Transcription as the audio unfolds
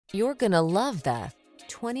You're gonna love the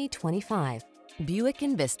 2025 Buick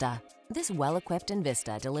Envista. This well-equipped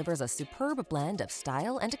Envista delivers a superb blend of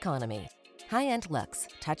style and economy. High-end looks,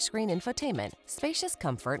 touchscreen infotainment, spacious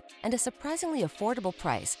comfort, and a surprisingly affordable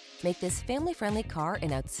price make this family-friendly car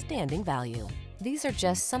an outstanding value. These are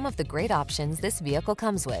just some of the great options this vehicle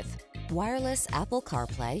comes with: wireless Apple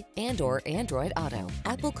Carplay and/or Android Auto,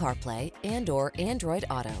 Apple Carplay and/or Android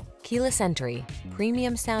Auto, keyless entry,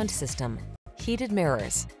 premium sound system, heated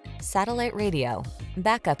mirrors, satellite radio,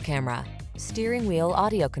 backup camera, steering wheel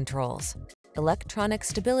audio controls, electronic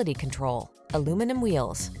stability control, aluminum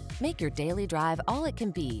wheels. Make your daily drive all it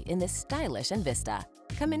can be in this stylish Envista.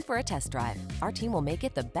 Come in for a test drive. Our team will make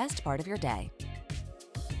it the best part of your day.